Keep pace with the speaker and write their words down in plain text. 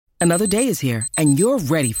Another day is here, and you're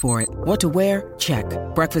ready for it. What to wear? Check.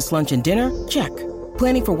 Breakfast, lunch, and dinner? Check.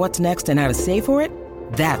 Planning for what's next and how to save for it?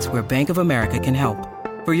 That's where Bank of America can help.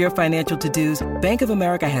 For your financial to-dos, Bank of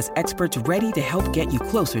America has experts ready to help get you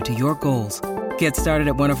closer to your goals. Get started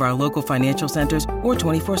at one of our local financial centers or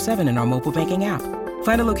 24/7 in our mobile banking app.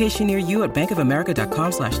 Find a location near you at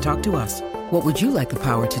bankofamerica.com/talktous. What would you like the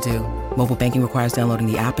power to do? Mobile banking requires downloading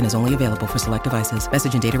the app and is only available for select devices.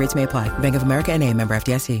 Message and data rates may apply. Bank of America N.A., member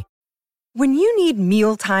FDIC. When you need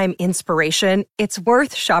mealtime inspiration, it's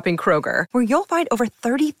worth shopping Kroger, where you'll find over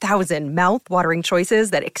 30,000 mouth-watering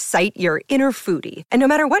choices that excite your inner foodie. And no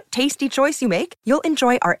matter what tasty choice you make, you'll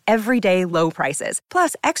enjoy our everyday low prices,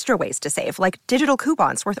 plus extra ways to save, like digital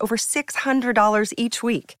coupons worth over $600 each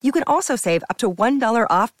week. You can also save up to $1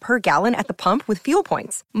 off per gallon at the pump with fuel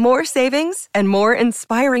points. More savings and more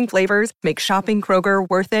inspiring flavors make shopping Kroger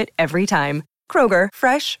worth it every time. Kroger,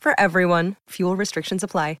 fresh for everyone. Fuel restrictions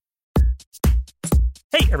apply.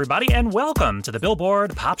 Hey, everybody, and welcome to the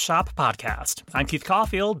Billboard Pop Shop Podcast. I'm Keith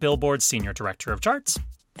Caulfield, Billboard's Senior Director of Charts.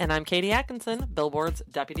 And I'm Katie Atkinson, Billboard's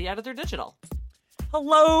Deputy Editor Digital.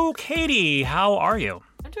 Hello, Katie. How are you?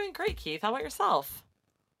 I'm doing great, Keith. How about yourself?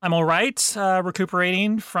 I'm all right.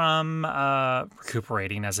 Recuperating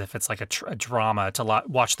as if it's like a drama to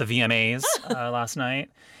watch the VMAs last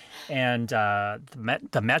night. And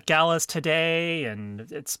the Met Gala's today,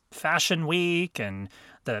 and it's Fashion Week, and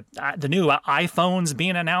the new iPhones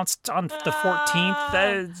being announced on the 14th.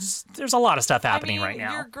 There's a lot of stuff happening right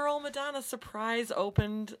now. Your girl Madonna surprise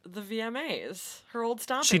opened the VMAs. Her old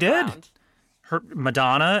stomping She did. ground. Her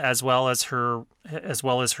Madonna, as well as her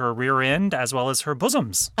rear end, as well as her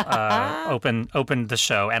bosoms, opened the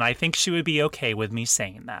show, and I think she would be okay with me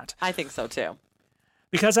saying that. I think so too.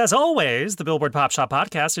 Because as always, the Billboard Pop Shop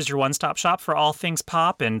Podcast is your one-stop shop for all things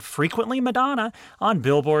pop and frequently Madonna on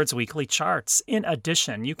Billboard's weekly charts. In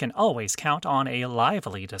addition, you can always count on a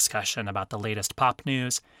lively discussion about the latest pop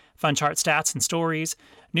news, fun chart stats and stories,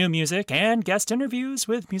 new music, and guest interviews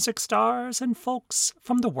with music stars and folks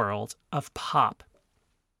from the world of pop.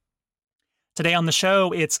 Today on the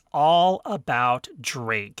show, it's all about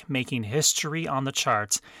Drake making history on the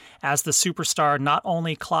charts as the superstar not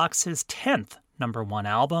only clocks his 10th #1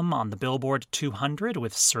 album on the Billboard 200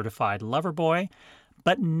 with Certified Lover Boy,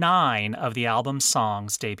 but 9 of the album's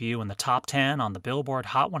songs debut in the top 10 on the Billboard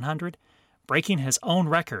Hot 100, breaking his own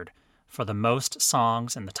record for the most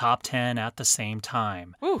songs in the top 10 at the same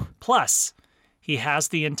time. Ooh. Plus, he has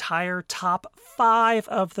the entire top 5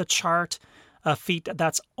 of the chart, a feat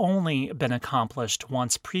that's only been accomplished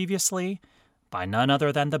once previously by none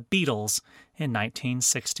other than the Beatles in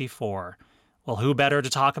 1964. Well, who better to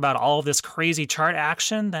talk about all of this crazy chart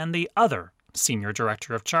action than the other Senior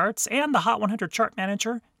Director of Charts and the Hot 100 chart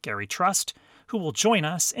manager, Gary Trust, who will join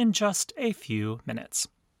us in just a few minutes.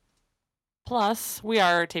 Plus, we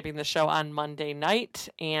are taping the show on Monday night,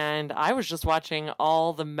 and I was just watching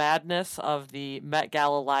all the madness of the Met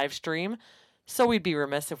Gala live stream, so we'd be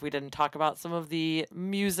remiss if we didn't talk about some of the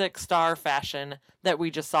music star fashion that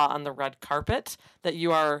we just saw on the red carpet that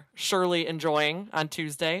you are surely enjoying on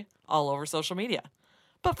Tuesday all over social media.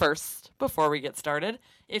 But first, before we get started,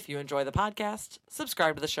 if you enjoy the podcast,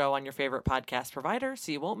 subscribe to the show on your favorite podcast provider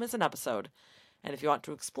so you won't miss an episode. And if you want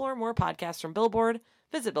to explore more podcasts from Billboard,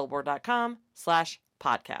 visit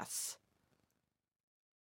billboard.com/podcasts.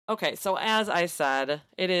 Okay, so as I said,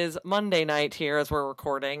 it is Monday night here as we're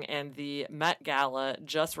recording, and the Met Gala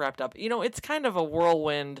just wrapped up. You know, it's kind of a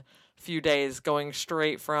whirlwind few days going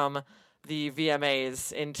straight from the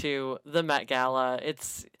VMAs into the Met Gala.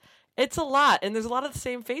 It's a lot, and there's a lot of the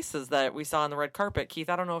same faces that we saw on the red carpet. Keith,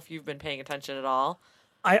 I don't know if you've been paying attention at all.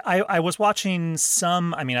 I was watching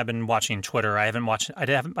some. I mean, I've been watching Twitter. I haven't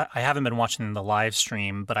been watching the live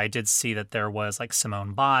stream, but I did see that there was like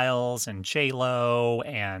Simone Biles and J-Lo,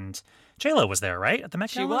 and J-Lo was there, right, at the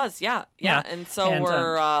Met Gala? She was, yeah. And so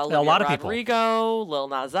were a Olivia lot of Rodrigo, Lil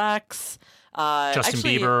Nas X, Justin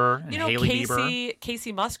Bieber, and Hailey Bieber.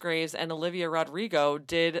 Casey Musgraves and Olivia Rodrigo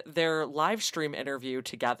did their live stream interview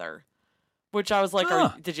together. Which I was like,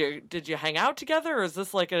 did you hang out together, or is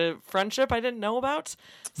this like a friendship I didn't know about?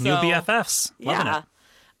 New BFFs. Loving it.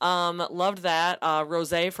 Loved that.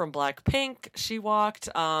 Rosé from Blackpink, she walked.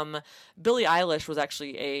 Billie Eilish was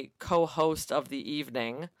actually a co-host of the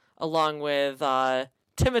evening, along with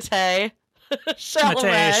Timothée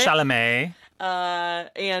Chalamet.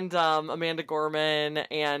 And Amanda Gorman,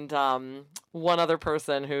 and one other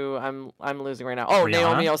person who I'm losing right now. Oh, Rihanna?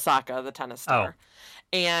 Naomi Osaka, the tennis star. Oh.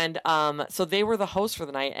 And so they were the hosts for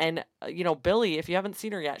the night. And, you know, Billie, if you haven't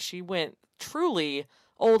seen her yet, she went truly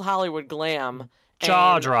old Hollywood glam.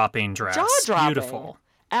 Jaw-dropping dress. Jaw-dropping. Beautiful.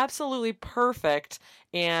 Absolutely perfect.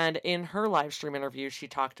 And in her live stream interview, she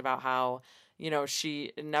talked about how,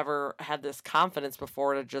 she never had this confidence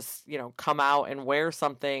before to just, come out and wear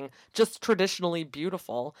something just traditionally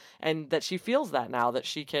beautiful, and that she feels that now that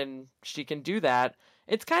she can do that.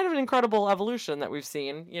 It's kind of an incredible evolution that we've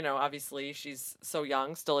seen. Obviously she's so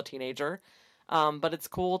young, still a teenager. But it's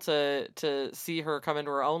cool to see her come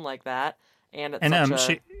into her own like that, and it's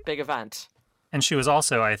such a big event. And she was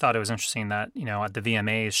also, I thought it was interesting that, at the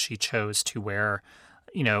VMAs, she chose to wear,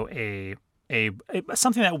 a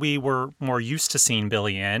something that we were more used to seeing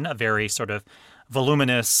Billie in, a very sort of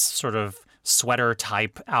voluminous sort of sweater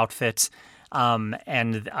type outfit.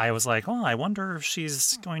 And I was like, I wonder if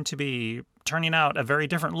she's going to be turning out a very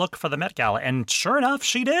different look for the Met Gala. And sure enough,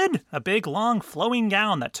 she did. A big, long, flowing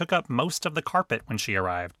gown that took up most of the carpet when she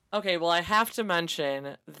arrived. Okay, well, I have to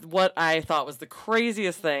mention what I thought was the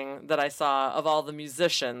craziest thing that I saw of all the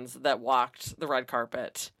musicians that walked the red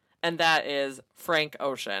carpet, and that is Frank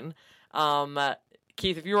Ocean.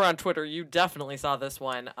 Keith, if you were on Twitter, you definitely saw this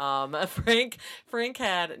one. Frank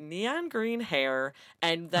had neon green hair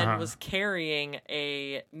and then was carrying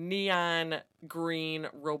a neon green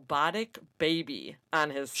robotic baby on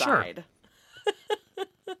his side.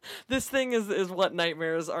 This thing is what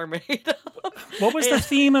nightmares are made of. What was the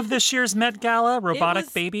theme of this year's Met Gala?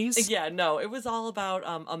 Robotic babies? Yeah, no, it was all about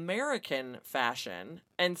American fashion.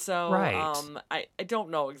 And so I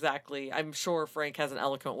don't know exactly. I'm sure Frank has an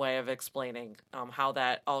eloquent way of explaining how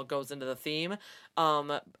that all goes into the theme.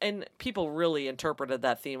 And people really interpreted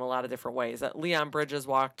that theme a lot of different ways. Leon Bridges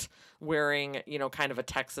walked wearing, kind of a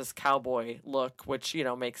Texas cowboy look, which,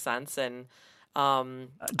 makes sense. And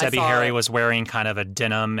Debbie Harry was wearing kind of a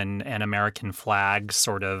denim and American flag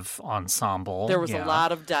sort of ensemble. There was a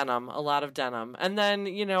lot of denim. And then,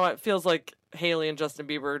 it feels like Haley and Justin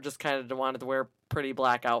Bieber just kind of wanted to wear pretty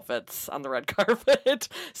black outfits on the red carpet.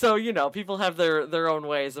 So, people have their own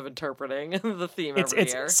ways of interpreting the theme every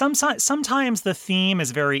year. Sometimes the theme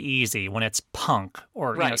is very easy when it's punk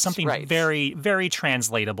or something very, very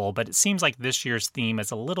translatable. But it seems like this year's theme is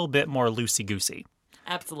a little bit more loosey-goosey.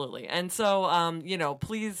 Absolutely. And so,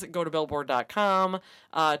 please go to Billboard.com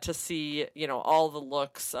to see, all the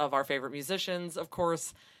looks of our favorite musicians. Of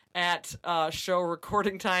course, at show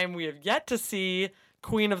recording time, we have yet to see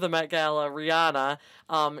Queen of the Met Gala, Rihanna.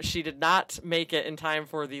 She did not make it in time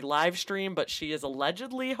for the live stream, but she is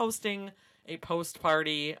allegedly hosting a post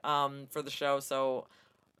party for the show. So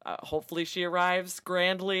hopefully she arrives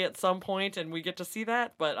grandly at some point and we get to see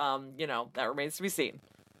that. But, that remains to be seen.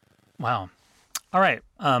 Wow. All right.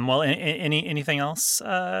 Well, anything else,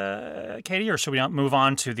 Katie, or should we move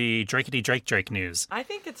on to the Drake news? I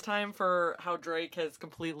think it's time for how Drake has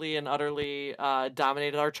completely and utterly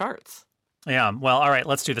dominated our charts. Yeah. Well, all right.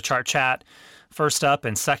 Let's do the chart chat. First up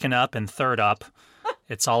and second up and third up.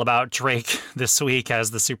 It's all about Drake this week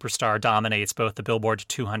as the superstar dominates both the Billboard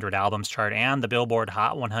 200 albums chart and the Billboard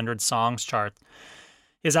Hot 100 songs chart.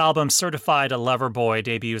 His album Certified Lover Boy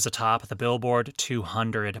debuts atop the Billboard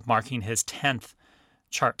 200, marking his 10th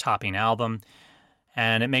chart-topping album,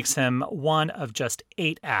 and it makes him one of just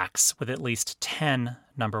 8 acts with at least 10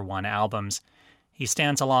 number one albums. He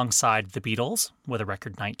stands alongside the Beatles with a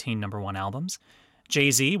record 19 number one albums,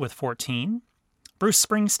 Jay-Z with 14, Bruce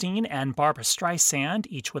Springsteen and Barbra Streisand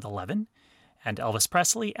each with 11, and Elvis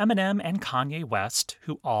Presley, Eminem, and Kanye West,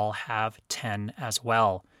 who all have 10 as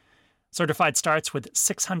well. Certified starts with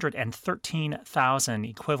 613,000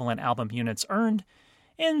 equivalent album units earned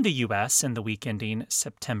in the U.S. in the week ending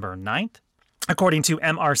September 9th. According to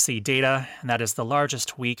MRC data, and that is the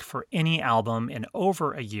largest week for any album in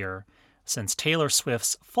over a year since Taylor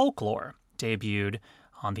Swift's Folklore debuted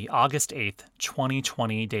on the August 8th,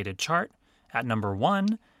 2020 dated chart at number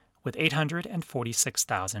 1 with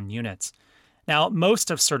 846,000 units. Now,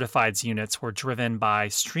 most of Certified's units were driven by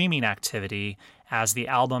streaming activity as the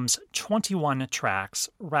album's 21 tracks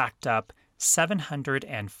racked up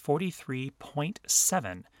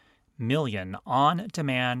 743.7 million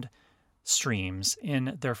on-demand streams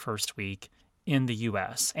in their first week in the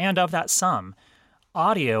U.S. And of that sum,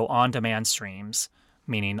 audio on-demand streams,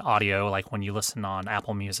 meaning audio like when you listen on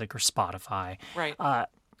Apple Music or Spotify,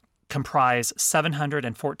 comprise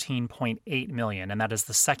 714.8 million, and that is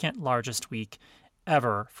the second largest week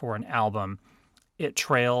ever for an album. It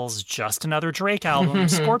trails just another Drake album,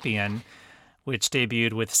 Scorpion, which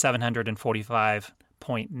debuted with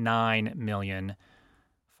 745.9 million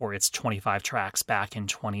for its 25 tracks back in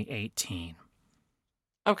 2018.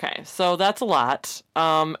 Okay, so that's a lot.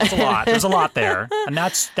 It's a lot. There's a lot there. And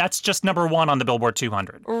that's just number 1 on the Billboard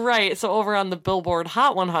 200. Right. So over on the Billboard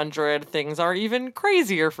Hot 100, things are even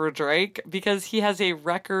crazier for Drake because he has a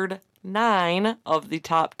record 9 of the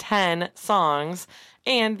top 10 songs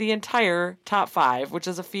and the entire top 5, which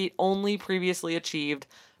is a feat only previously achieved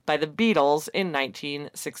by the Beatles in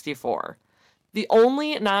 1964. The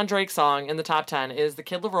only non-Drake song in the top 10 is the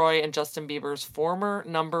Kid Laroi and Justin Bieber's former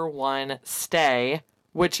number 1, Stay,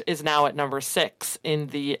 which is now at number 6 in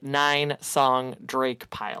the 9-song Drake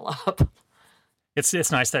pileup. It's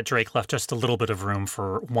nice that Drake left just a little bit of room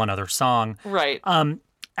for one other song. Right.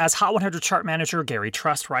 As Hot 100 chart manager Gary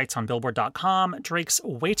Trust writes on Billboard.com, Drake's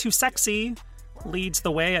Way Too Sexy leads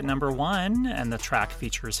the way at number 1, and the track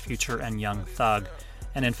features Future and Young Thug.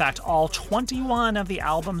 And in fact, all 21 of the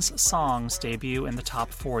album's songs debut in the top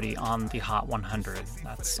 40 on the Hot 100.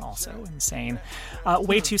 That's also insane.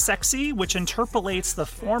 Way Too Sexy, which interpolates the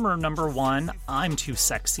former number 1, I'm Too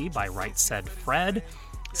Sexy by Right Said Fred,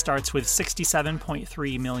 starts with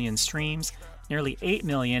 67.3 million streams, nearly 8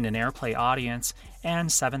 million in airplay audience,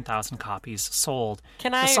 and 7,000 copies sold.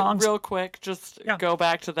 Can I, real quick, just go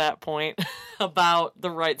back to that point about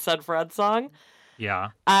the Right Said Fred song? Yeah.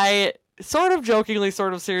 I sort of jokingly,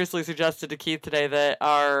 sort of seriously suggested to Keith today that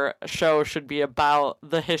our show should be about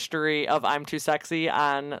the history of I'm Too Sexy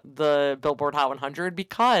on the Billboard Hot 100,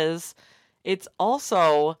 because it's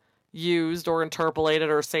also used or interpolated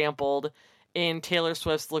or sampled in Taylor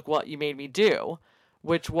Swift's Look What You Made Me Do,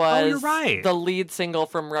 which was the lead single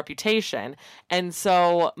from Reputation. And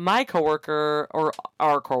so my coworker, or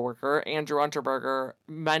our coworker, Andrew Unterberger,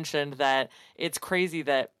 mentioned that it's crazy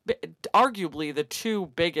that arguably the two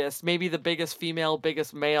biggest, maybe the biggest female,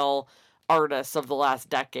 biggest male artists of the last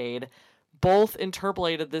decade, both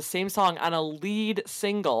interpolated this same song on a lead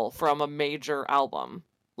single from a major album.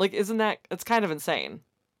 Like, isn't that, it's kind of insane.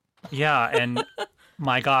 Yeah, and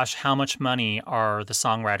my gosh, how much money are the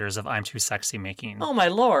songwriters of I'm Too Sexy making? Oh, my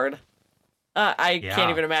Lord. I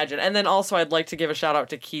can't even imagine. And then also I'd like to give a shout out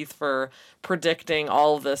to Keith for predicting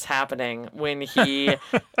all of this happening when he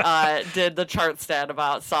did the chart stat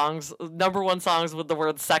about songs, number 1 songs with the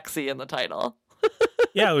word sexy in the title.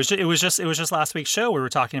 Yeah, it was just last week's show. We were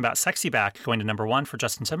talking about Sexy Back going to number 1 for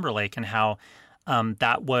Justin Timberlake, and how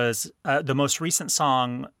that was the most recent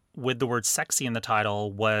song with the word sexy in the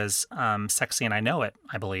title was Sexy and I Know It,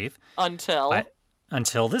 I believe.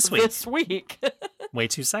 Until this week. This week. Way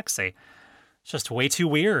Too Sexy. It's just way too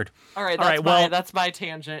weird. All right, that's my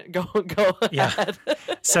tangent. Go ahead. Yeah.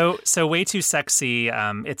 So Way Too Sexy,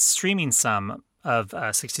 its streaming sum of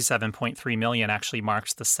 67.3 million actually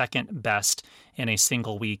marks the second best in a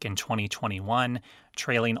single week in 2021,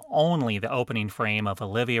 trailing only the opening frame of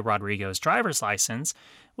Olivia Rodrigo's Driver's License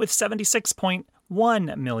with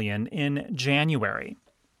 76.1 million in January.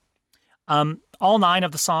 All 9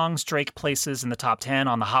 of the songs Drake places in the top 10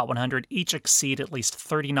 on the Hot 100 each exceed at least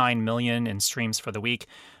 39 million in streams for the week,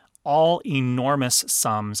 all enormous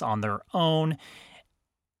sums on their own.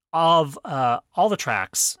 Of all the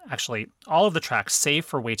tracks, save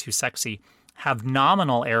for Way Too Sexy, have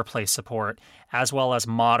nominal airplay support as well as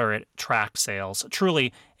moderate track sales.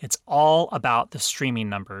 Truly, it's all about the streaming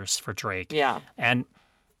numbers for Drake. Yeah. And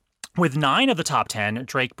with 9 of the top 10,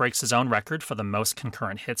 Drake breaks his own record for the most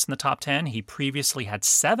concurrent hits in the top 10. He previously had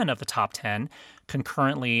 7 of the top 10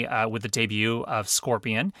 concurrently with the debut of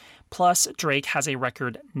Scorpion. Plus, Drake has a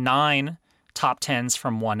record 9 top 10s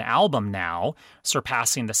from one album now,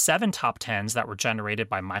 surpassing the 7 top 10s that were generated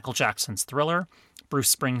by Michael Jackson's Thriller,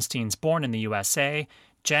 Bruce Springsteen's Born in the USA,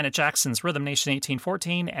 Janet Jackson's Rhythm Nation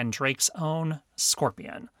 1814, and Drake's own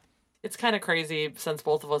Scorpion. It's kind of crazy since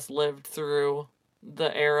both of us lived through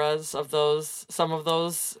the eras of some of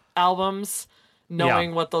those albums,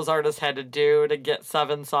 knowing what those artists had to do to get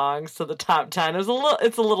 7 songs to the top 10 it's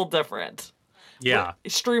a little different. Yeah.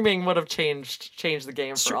 But streaming would have changed the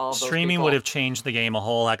game for all of those Streaming people. would have changed the game a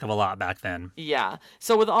whole heck of a lot back then. Yeah.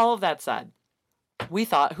 So with all of that said, we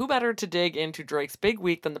thought, who better to dig into Drake's big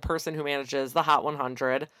week than the person who manages the Hot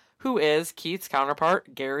 100, who is Keith's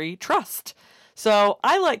counterpart, Gary Trust. So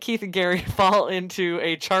I let Keith and Gary fall into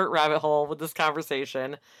a chart rabbit hole with this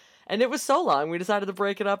conversation, and it was so long we decided to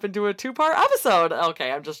break it up into a 2-part episode.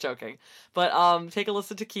 Okay, I'm just joking. But take a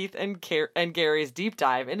listen to Keith and Gary's deep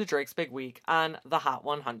dive into Drake's big week on the Hot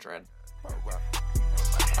 100.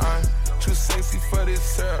 I'm too sexy for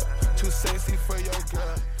this, too sexy for your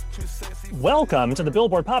girl. Welcome to the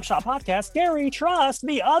Billboard Pop Shop Podcast, Gary Trust,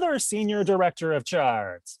 the other senior director of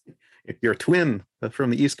charts. Your twin from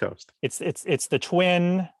the East Coast. It's the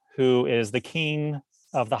twin who is the king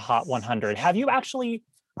of the Hot 100. Have you actually,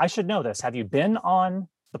 I should know this, have you been on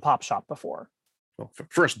the Pop Shop before? Well,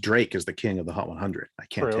 first, Drake is the king of the Hot 100. I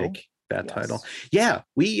can't True. take that title. Yeah,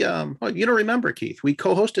 we, you don't remember, Keith. We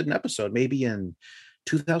co-hosted an episode maybe in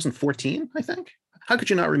 2014, I think. How could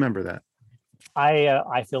you not remember that?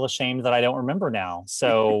 I feel ashamed that I don't remember now.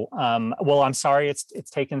 So, well, I'm sorry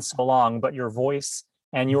it's taken so long, but your voice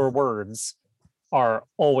and your words are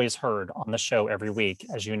always heard on the show every week,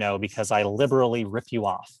 as you know, because I liberally rip you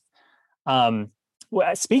off.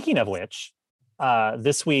 Speaking of which,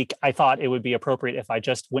 this week I thought it would be appropriate if I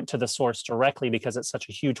just went to the source directly because it's such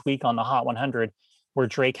a huge week on the Hot 100, where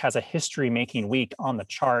Drake has a history-making week on the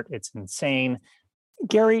chart. It's insane.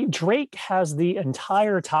 Gary, Drake has the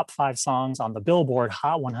entire top 5 songs on the Billboard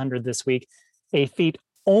Hot 100 this week, a feat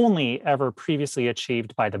only ever previously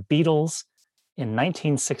achieved by the Beatles in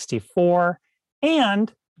 1964.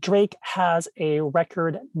 And Drake has a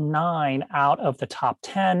record 9 out of the top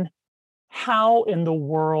 10. How in the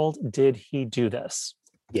world did he do this?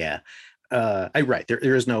 Yeah, right.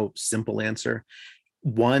 There is no simple answer.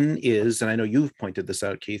 One is, and I know you've pointed this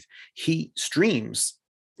out, Keith, he streams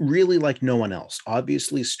really like no one else.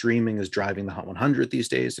 Obviously, streaming is driving the Hot 100 these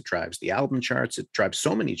days. It drives the album charts. It drives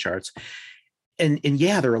so many charts. And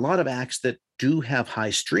yeah, there are a lot of acts that do have high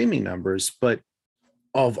streaming numbers, but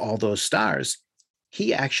of all those stars,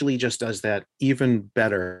 he actually just does that even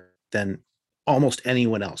better than almost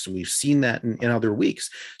anyone else. And we've seen that in other weeks.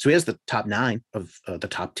 So he has the top 9 of the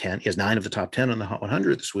top 10. He has 9 of the top 10 on the Hot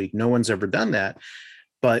 100 this week. No one's ever done that.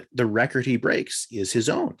 But the record he breaks is his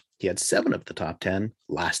own. He had 7 of the top 10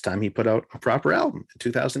 last time he put out a proper album in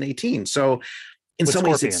 2018. So in some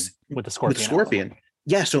ways, it's with the Scorpion. With Scorpion.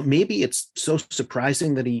 Yeah. So maybe it's so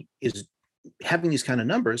surprising that he is having these kind of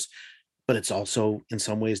numbers, but it's also in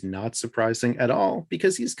some ways not surprising at all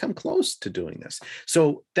because he's come close to doing this.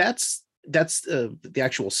 So that's the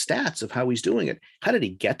actual stats of how he's doing it. How did he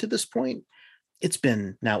get to this point? It's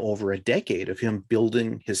been now over a decade of him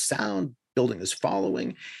building his sound, building his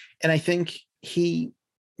following. And I think he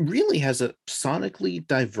really has a sonically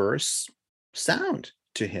diverse sound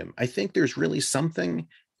to him. I think there's really something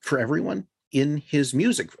for everyone in his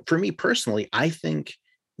music. For me personally, I think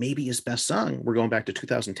maybe his best song, we're going back to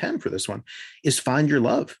 2010 for this one, is Find Your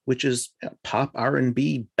Love, which is a pop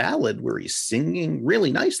R&B ballad where he's singing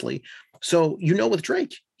really nicely. So, with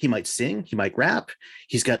Drake, he might sing, he might rap.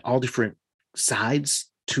 He's got all different sides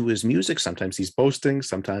to his music. Sometimes he's boasting,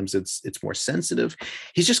 sometimes it's more sensitive.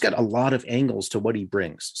 He's just got a lot of angles to what he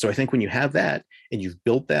brings. So I think when you have that and you've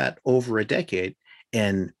built that over a decade,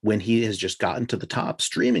 and when he has just gotten to the top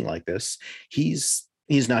streaming like this, he's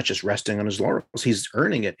not just resting on his laurels. He's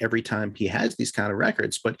earning it every time he has these kind of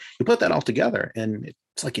records. But you put that all together and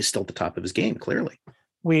it's like he's still at the top of his game, clearly.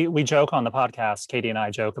 We joke on the podcast, Katie and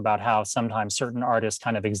I joke about how sometimes certain artists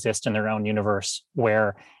kind of exist in their own universe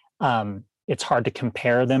where it's hard to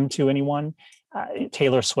compare them to anyone.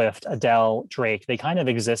 Taylor Swift, Adele, Drake, they kind of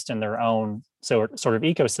exist in their own sort of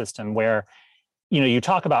ecosystem where, you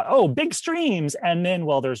talk about, big streams, and then,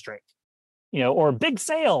 well, there's Drake, or big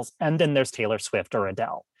sales, and then there's Taylor Swift or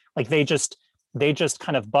Adele. Like they just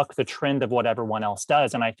kind of buck the trend of what everyone else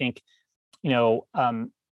does. And I think,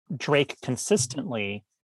 Drake consistently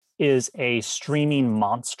is a streaming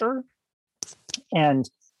monster, and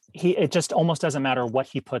it just almost doesn't matter what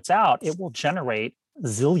he puts out. It will generate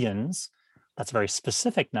zillions, that's a very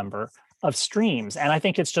specific number, of streams. And I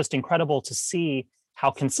think it's just incredible to see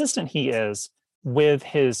how consistent he is with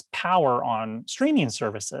his power on streaming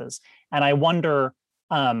services. And I wonder,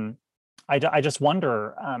 I just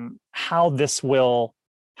wonder how this will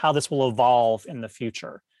evolve in the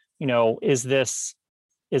future. Is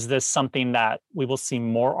this something that we will see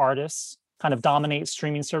more artists kind of dominate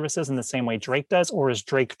streaming services in the same way Drake does, or is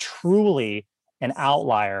Drake truly an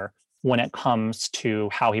outlier when it comes to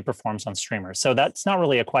how he performs on streamers? So that's not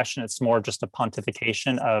really a question. It's more just a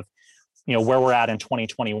pontification of, where we're at in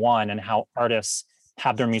 2021 and how artists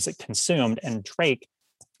have their music consumed. And Drake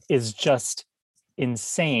is just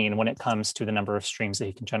insane when it comes to the number of streams that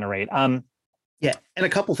he can generate. Yeah. And a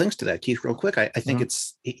couple things to that, Keith, real quick. I think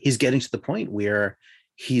he's getting to the point where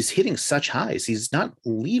he's hitting such highs. He's not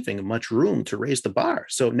leaving much room to raise the bar.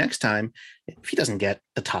 So next time, if he doesn't get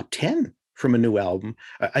the top 10 from a new album,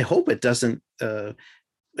 I hope it doesn't,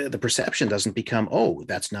 the perception doesn't become,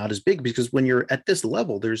 that's not as big, because when you're at this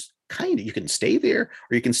level, there's you can stay there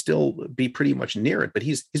or you can still be pretty much near it, but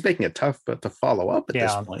he's making it tough to follow up at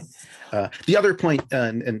this point. The other point,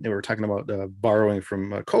 and we were talking about borrowing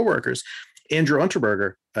from coworkers, Andrew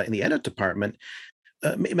Unterberger in the edit department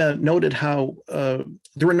noted how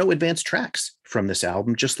there were no advanced tracks from this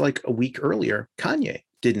album, just like a week earlier, Kanye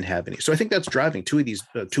didn't have any. So I think that's driving two of these,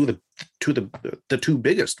 the two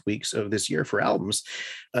biggest weeks of this year for albums.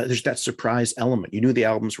 There's that surprise element. You knew the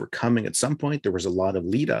albums were coming at some point. There was a lot of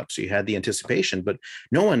lead up, so you had the anticipation, but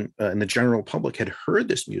no one in the general public had heard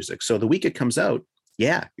this music. So the week it comes out,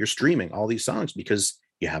 you're streaming all these songs because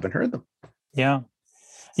you haven't heard them. Yeah.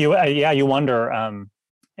 You wonder,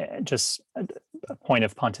 just a point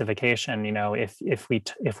of pontification,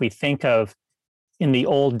 if we think of in the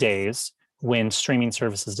old days when streaming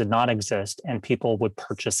services did not exist and people would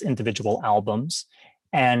purchase individual albums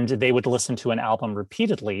and they would listen to an album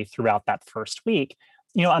repeatedly throughout that first week,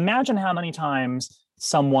 imagine how many times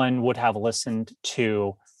someone would have listened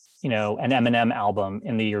to, an Eminem album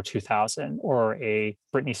in the year 2000 or a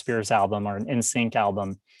Britney Spears album or an NSYNC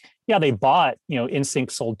album. Yeah, they bought,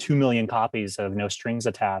 NSYNC sold 2 million copies of No Strings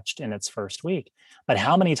Attached in its first week. But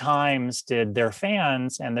how many times did their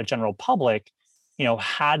fans and the general public,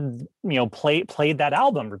 played that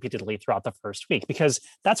album repeatedly throughout the first week? Because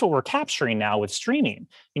that's what we're capturing now with streaming.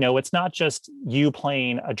 It's not just you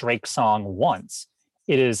playing a Drake song once.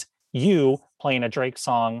 It is you playing a Drake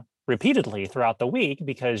song repeatedly throughout the week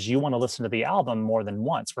because you want to listen to the album more than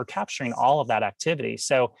once. We're capturing all of that activity.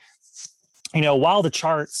 So, while the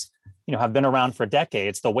charts, have been around for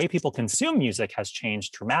decades, the way people consume music has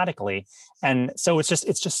changed dramatically. And so it's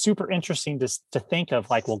just super interesting to think of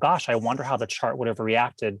like, well, gosh, I wonder how the chart would have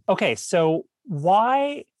reacted. Okay, so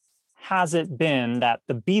why has it been that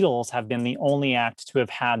the Beatles have been the only act to have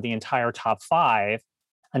had the entire top 5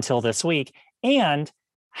 until this week? And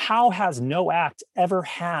how has no act ever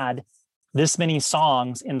had this many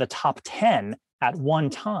songs in the top 10 at one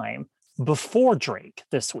time before Drake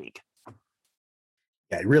this week?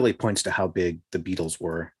 Yeah, it really points to how big the Beatles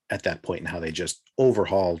were at that point and how they just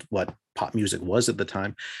overhauled what pop music was at the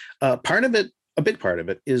time. A big part of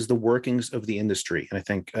it is the workings of the industry. And I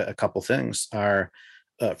think a couple things are,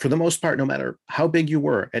 for the most part, no matter how big you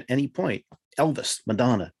were at any point, Elvis,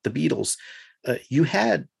 Madonna, the Beatles, you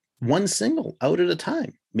had one single out at a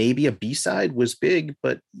time. Maybe a B-side was big,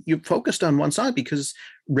 but you focused on one song because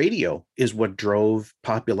radio is what drove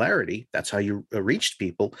popularity. That's how you reached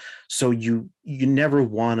people. So you never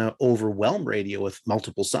want to overwhelm radio with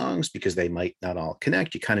multiple songs because they might not all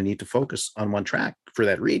connect. You kind of need to focus on one track for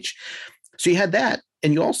that reach. So you had that.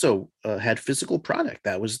 And you also had physical product.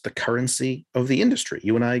 That was the currency of the industry.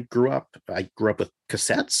 You and I grew up with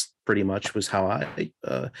cassettes, pretty much was how I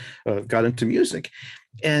got into music.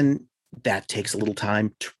 And that takes a little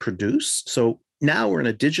time to produce. So now we're in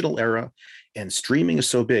a digital era and streaming is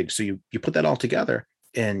so big. So you put that all together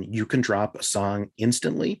and you can drop a song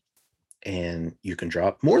instantly and you can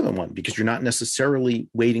drop more than one because you're not necessarily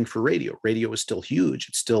waiting for radio. Radio is still huge.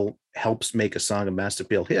 It still helps make a song a mass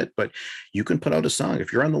appeal hit, but you can put out a song.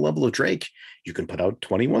 If you're on the level of Drake, you can put out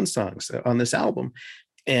 21 songs on this album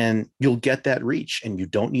and you'll get that reach and you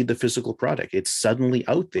don't need the physical product. It's suddenly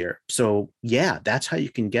out there. So yeah, that's how you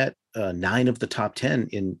can get 9 of the top 10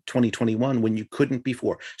 in 2021 when you couldn't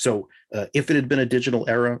before. So if it had been a digital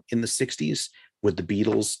era in the 60s, would the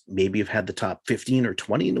Beatles maybe have had the top 15 or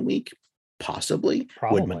 20 in a week? Possibly.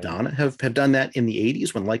 Probably. Would Madonna have done that in the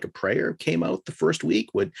 80s when Like a Prayer came out the first week?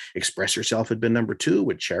 Would Express Yourself have been number 2?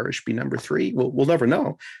 Would Cherish be number 3? We'll never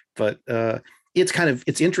know. But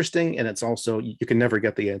it's interesting. And it's also, you can never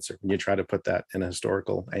get the answer when you try to put that in a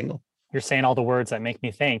historical angle. You're saying all the words that make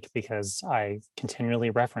me think because I continually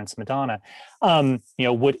reference Madonna.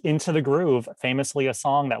 Would Into the Groove, famously a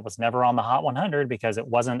song that was never on the Hot 100 because it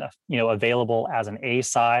wasn't, available as an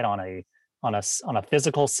A-side on a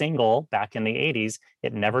physical single back in the 80s.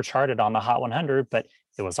 It never charted on the Hot 100, but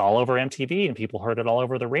it was all over MTV and people heard it all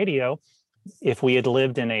over the radio. If we had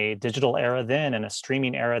lived in a digital era then and a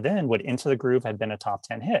streaming era then, would Into the Groove have been a top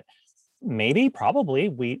 10 hit? Maybe, probably,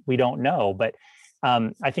 we don't know. But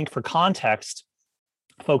I think for context,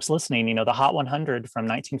 folks listening, the Hot 100 from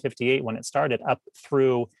 1958 when it started up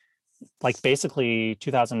through like basically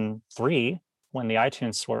 2003 when the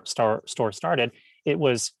iTunes store started, it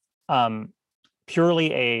was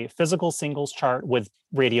purely a physical singles chart with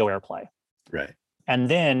radio airplay. Right. And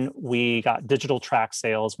then we got digital track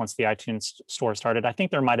sales once the iTunes store started. I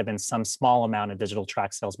think there might have been some small amount of digital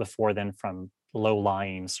track sales before then from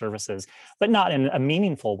low-lying services, but not in a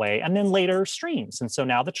meaningful way. And then later streams. And so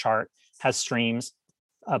now the chart has streams,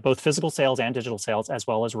 both physical sales and digital sales, as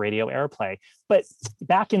well as radio airplay. But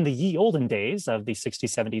back in the ye olden days of the 60s,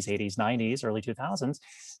 70s, 80s, 90s, early 2000s,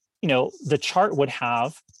 the chart would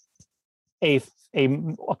have a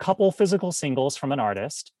couple physical singles from an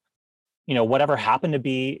artist, whatever happened to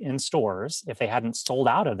be in stores, if they hadn't sold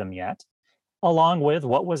out of them yet, along with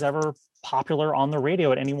what was ever popular on the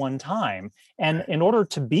radio at any one time. And in order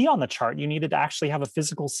to be on the chart, you needed to actually have a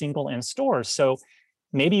physical single in stores. So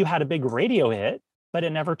maybe you had a big radio hit, but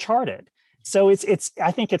it never charted. So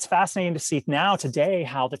I think it's fascinating to see now today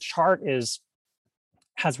how the chart has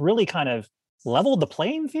really kind of leveled the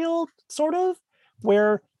playing field, sort of,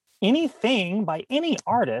 where anything by any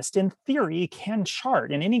artist in theory can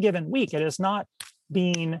chart in any given week. It is not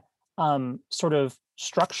being sort of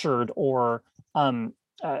structured or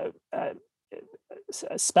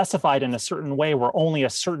specified in a certain way where only a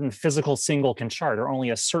certain physical single can chart or only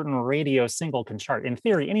a certain radio single can chart. In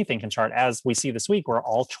theory, anything can chart, as we see this week, where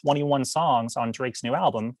all 21 songs on Drake's new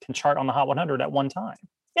album can chart on the Hot 100 at one time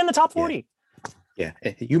in the top 40. Yeah.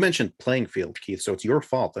 You mentioned playing field, Keith, so it's your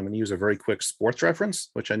fault. I'm going to use a very quick sports reference,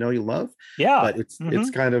 which I know you love. Yeah. But it's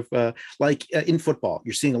kind of like in football,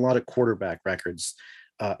 you're seeing a lot of quarterback records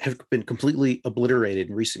have been completely obliterated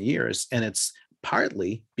in recent years. And it's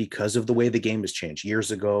partly because of the way the game has changed.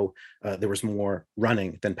 Years ago, there was more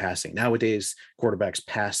running than passing. Nowadays, quarterbacks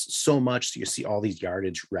pass so much, so you see all these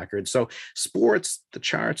yardage records. So sports, the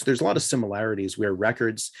charts, there's a lot of similarities where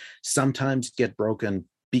records sometimes get broken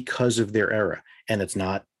because of their era. And it's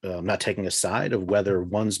not taking a side of whether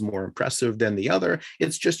one's more impressive than the other.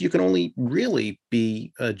 It's just you can only really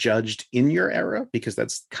be judged in your era, because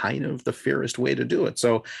that's kind of the fairest way to do it.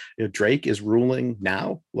 So Drake is ruling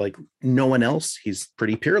now like no one else. He's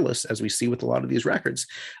pretty peerless, as we see with a lot of these records.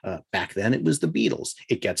 Back then, it was the Beatles.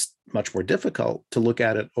 It gets much more difficult to look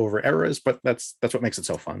at it over eras, but that's what makes it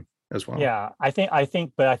so fun as well. Yeah, I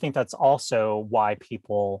think that's also why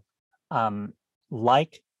people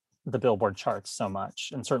like the Billboard charts so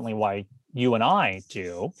much, and certainly why you and I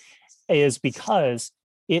do, is because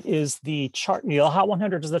it is the chart. The Hot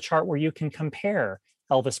 100 is the chart where you can compare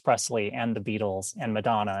Elvis Presley and the Beatles and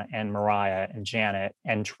Madonna and Mariah and Janet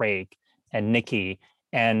and Drake and Nicki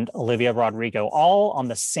and Olivia Rodrigo, all on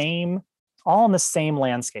the same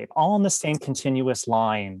landscape, all on the same continuous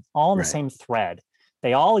line, all on the same thread.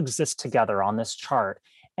 They all exist together on this chart.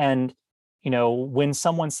 And when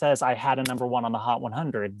someone says I had a number one on the Hot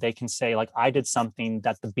 100, they can say, like, I did something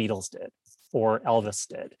that the Beatles did, or Elvis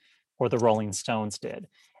did, or the Rolling Stones did.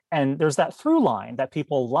 And there's that through line that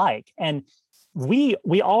people like. And we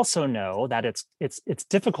also know that it's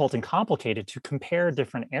difficult and complicated to compare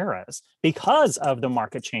different eras because of the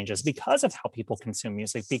market changes, because of how people consume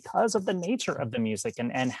music, because of the nature of the music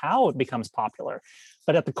and how it becomes popular.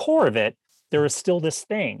 But at the core of it, there is still this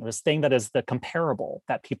thing that is the comparable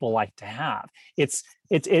that people like to have. It's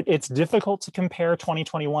difficult to compare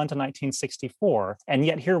 2021 to 1964, and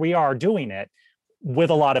yet here we are doing it with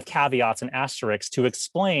a lot of caveats and asterisks to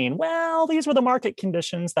explain, well, these were the market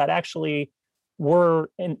conditions that actually were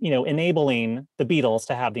enabling the Beatles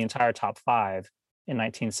to have the entire top five in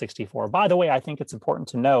 1964. By the way, I think it's important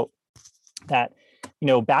to note that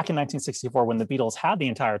back in 1964, when the Beatles had the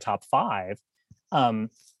entire top five,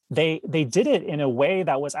 they did it in a way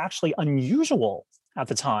that was actually unusual at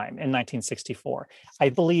the time in 1964. I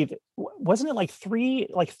believe, wasn't it like three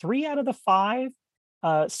out of the five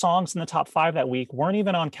songs in the top five that week weren't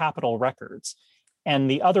even on Capitol Records,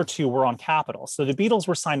 and the other two were on Capitol. So the Beatles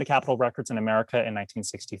were signed to Capitol Records in America in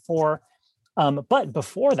 1964. But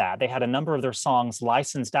before that, they had a number of their songs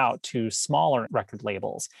licensed out to smaller record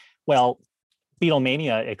labels. Well,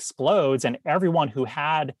 Beatlemania explodes, and everyone who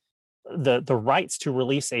had the rights to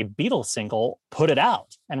release a Beatles single put it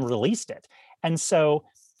out and released it. And so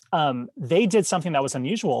they did something that was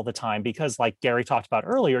unusual at the time, because, like Gary talked about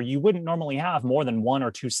earlier, you wouldn't normally have more than one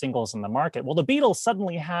or two singles in the market. Well, the Beatles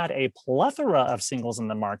suddenly had a plethora of singles in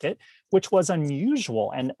the market, which was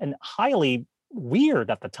unusual and highly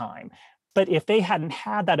weird at the time. But if they hadn't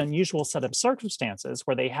had that unusual set of circumstances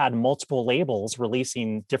where they had multiple labels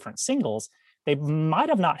releasing different singles, they might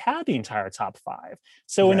have not had the entire top five.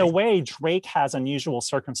 So in a way, Drake has unusual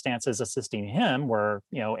circumstances assisting him, where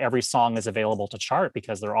every song is available to chart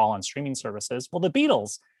because they're all on streaming services. Well, the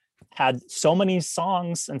Beatles had so many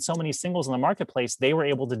songs and so many singles in the marketplace, they were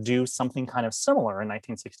able to do something kind of similar in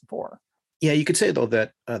 1964. Yeah, you could say though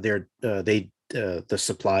that the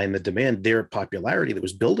supply and the demand, their popularity that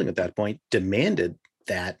was building at that point demanded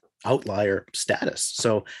that outlier status.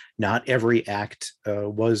 So not every act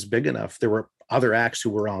was big enough. There were other acts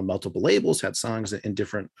who were on multiple labels, had songs in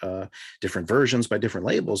different versions by different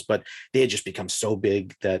labels, but they had just become so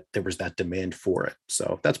big that there was that demand for it.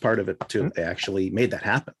 So that's part of it too. They actually made that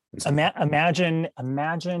happen. Imagine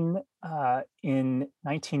in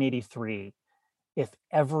 1983, if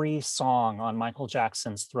every song on Michael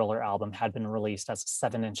Jackson's Thriller album had been released as a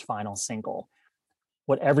 7-inch vinyl single.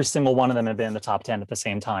 Would every single one of them have been in the top 10 at the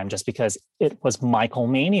same time, just because it was Michael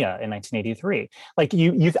Mania in 1983? Like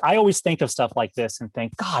I always think of stuff like this and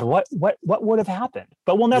think, God, what would have happened?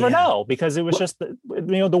 But we'll never know, because it was just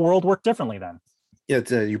the world worked differently then.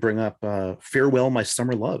 Yeah, you bring up "Farewell, My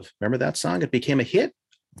Summer Love." Remember that song? It became a hit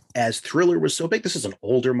as Thriller was so big. This is an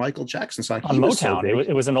older Michael Jackson song. On He was so Motown. big.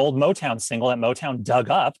 It was an old Motown single that Motown dug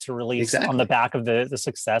up to release on the Exactly. back of the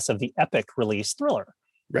success of the epic release Thriller.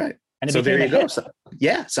 Right. And it So became there a you go. hit. So,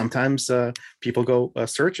 yeah, sometimes people go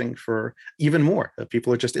searching for even more.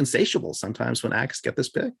 People are just insatiable sometimes when acts get this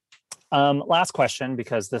big. Last question,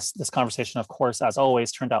 because this conversation, of course, as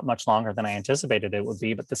always, turned out much longer than I anticipated it would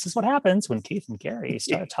be. But this is what happens when Keith and Gary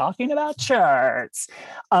start talking about charts.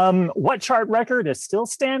 What chart record is still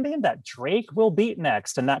standing that Drake will beat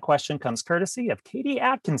next? And that question comes courtesy of Katie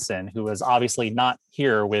Atkinson, who is obviously not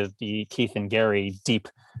here with the Keith and Gary deep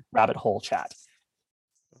rabbit hole chat.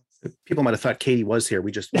 People might have thought Katie was here.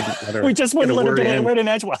 We just wouldn't let her. We just wouldn't let her get a in. word in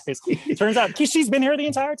edgewise. Turns out she's been here the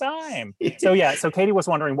entire time. So Katie was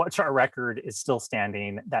wondering what chart record is still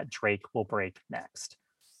standing that Drake will break next.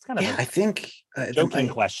 It's kind of I think joking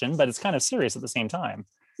question, but it's kind of serious at the same time.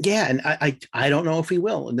 Yeah, and I don't know if he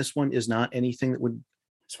will. And this one is not anything that would,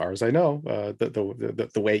 as far as I know,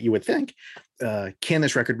 the way you would think. Can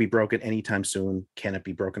this record be broken anytime soon? Can it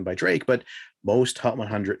be broken by Drake? But most Hot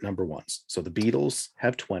 100 number ones. So the Beatles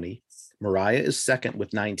have 20. Mariah is second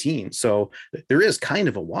with 19. So there is kind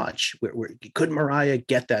of a watch. Where could Mariah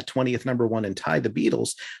get that 20th number one and tie the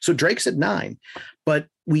Beatles? So Drake's at 9. But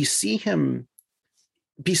we see him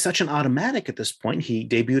be such an automatic at this point. He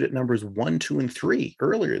debuted at numbers 1, 2, and 3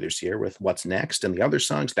 earlier this year with What's Next and the other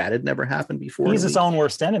songs. That had never happened before. He's his own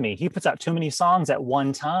worst enemy. He puts out too many songs at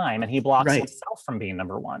one time and he blocks himself from being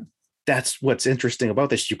number one. That's what's interesting about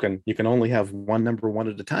this. You can only have one number one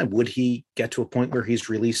at a time. Would he get to a point where he's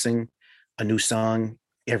releasing a new song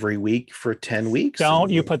every week for 10 weeks? Don't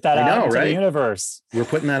you put that out into the universe. We're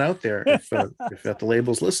putting that out there if the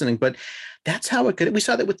label's listening. But that's how it could. We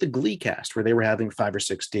saw that with the Glee cast, where they were having 5 or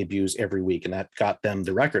 6 debuts every week, and that got them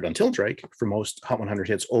the record until Drake for most Hot 100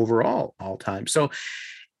 hits overall, all time. So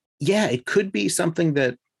yeah, it could be something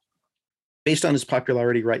that, based on his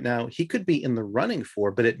popularity right now, he could be in the running for,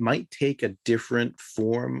 but it might take a different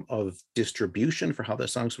form of distribution for how the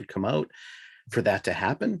songs would come out for that to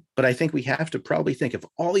happen. But I think we have to probably think if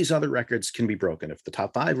all these other records can be broken, if the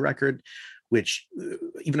top 5 record, which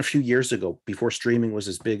even a few years ago, before streaming was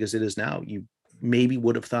as big as it is now, you maybe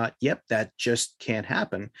would have thought, yep, that just can't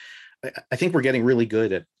happen. I think we're getting really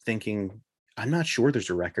good at thinking, I'm not sure there's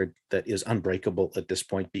a record that is unbreakable at this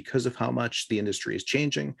point because of how much the industry is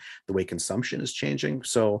changing, the way consumption is changing.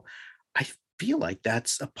 So I feel like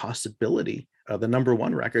that's a possibility. The number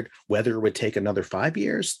one record, whether it would take another 5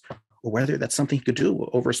 years or whether that's something you could do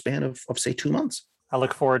over a span of say 2 months. I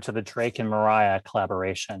look forward to the Drake and Mariah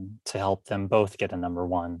collaboration to help them both get a number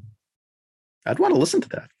one. I'd want to listen to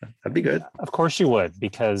that. That'd be good. Of course you would,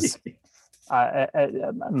 because I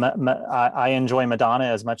enjoy Madonna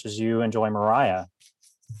as much as you enjoy Mariah.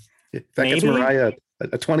 If that gets Mariah a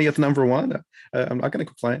 20th number one, I'm not going to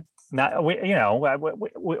complain. Now,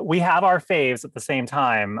 we have our faves at the same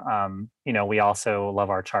time. We also love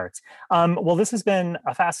our charts. Well, this has been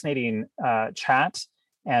a fascinating chat,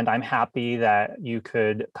 and I'm happy that you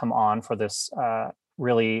could come on for this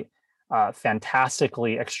really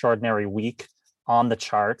fantastically extraordinary week on the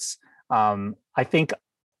charts. I think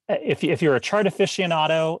if you're a chart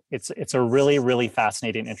aficionado, it's a really, really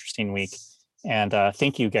fascinating, interesting week. And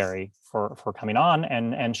thank you, Gary, for coming on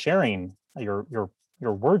and sharing your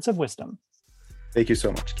words of wisdom. Thank you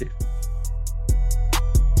so much, Keith.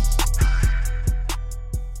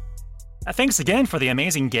 Thanks again for the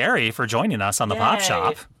amazing Gary for joining us on the Pop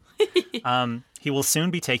Shop. He will soon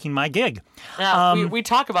be taking my gig. Yeah, we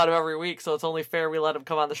talk about him every week, so it's only fair we let him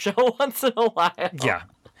come on the show once in a while. Yeah,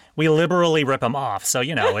 we liberally rip him off, so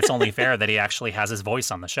it's only fair that he actually has his voice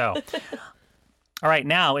on the show. All right,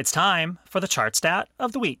 now it's time for the chart stat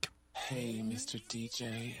of the week. Hey, Mr.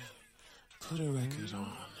 DJ, put a record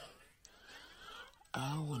on.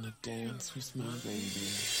 I wanna dance with my baby.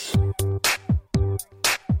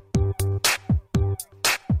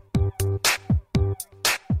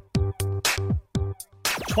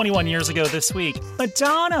 21 years ago this week,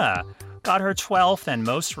 Madonna got her 12th and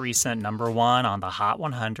most recent number one on the Hot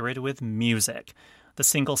 100 with Music. The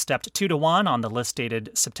single stepped 2 to 1 on the list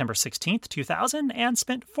dated September 16th, 2000, and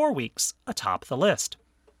spent 4 weeks atop the list.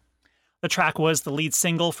 The track was the lead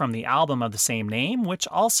single from the album of the same name, which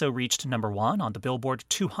also reached number 1 on the Billboard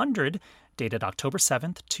 200, dated October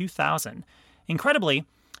 7th, 2000. Incredibly,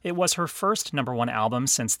 it was her first number 1 album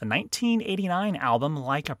since the 1989 album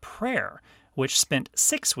Like a Prayer, which spent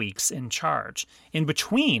 6 weeks in charge. In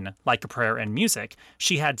between Like a Prayer and Music,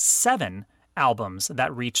 she had 7 albums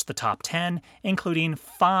that reached the top 10, including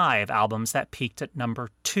 5 albums that peaked at number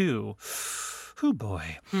 2. Hoo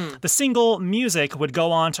boy. The single Music would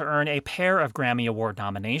go on to earn a pair of Grammy Award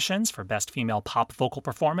nominations for Best Female Pop Vocal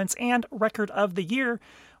Performance and Record of the Year,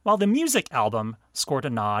 while the Music album scored a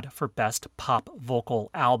nod for Best Pop Vocal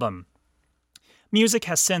Album. Music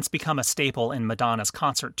has since become a staple in Madonna's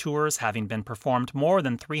concert tours, having been performed more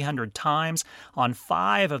than 300 times on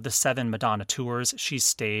 5 of the 7 Madonna tours she's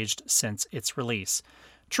staged since its release.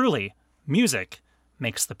 Truly, music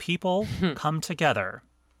makes the people come together.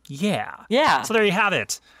 Yeah. Yeah. So there you have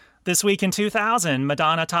it. This week in 2000,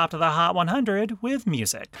 Madonna topped the Hot 100 with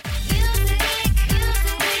Music.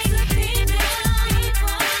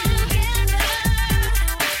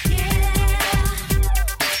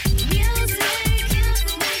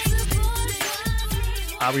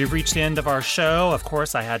 We've reached the end of our show. Of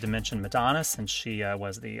course, I had to mention Madonna since she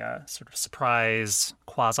was the sort of surprise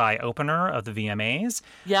quasi-opener of the VMAs.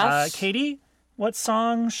 Yes. Katie, what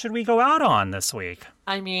song should we go out on this week?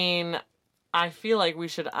 I mean, I feel like we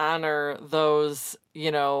should honor those,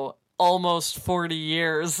 almost 40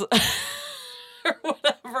 years. Or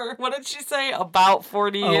whatever. What did she say? About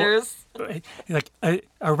 40 years?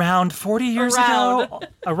 Around 40 years ago?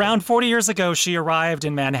 Around 40 years ago, she arrived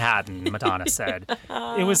in Manhattan, Madonna said.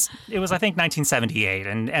 It was I think, 1978,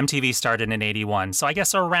 and MTV started in 81. So I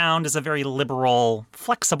guess around is a very liberal,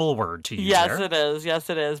 flexible word to use Yes, there. it is. Yes,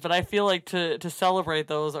 it is. But I feel like to celebrate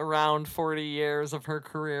those around 40 years of her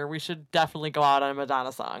career, we should definitely go out on a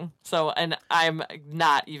Madonna song. So, and I'm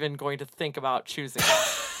not even going to think about choosing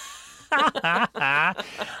it.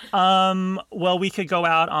 Well, we could go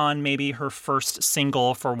out on maybe her first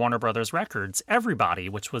single for Warner Brothers Records, Everybody,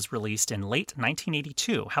 which was released in late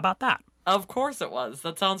 1982. How about that? Of course it was.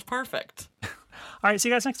 That sounds perfect. All right, see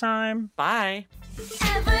you guys next time. Bye.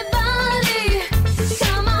 Everybody